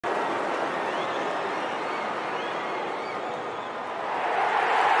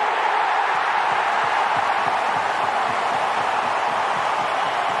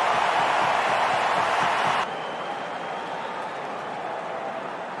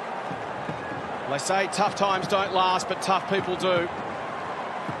They say tough times don't last, but tough people do.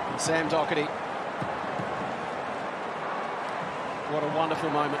 And Sam Docherty. What a wonderful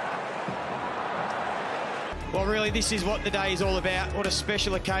moment. Well, really, this is what the day is all about. What a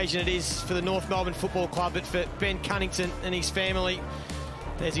special occasion it is for the North Melbourne Football Club, but for Ben Cunnington and his family.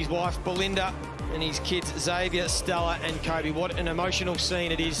 There's his wife, Belinda, and his kids, Xavier, Stella and Kobe. What an emotional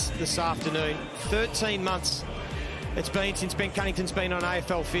scene it is this afternoon. 13 months it's been since Ben Cunnington's been on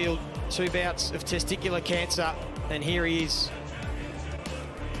AFL field. 2 bouts of testicular cancer, and here he is.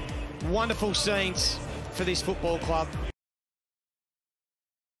 Wonderful scenes for this football club.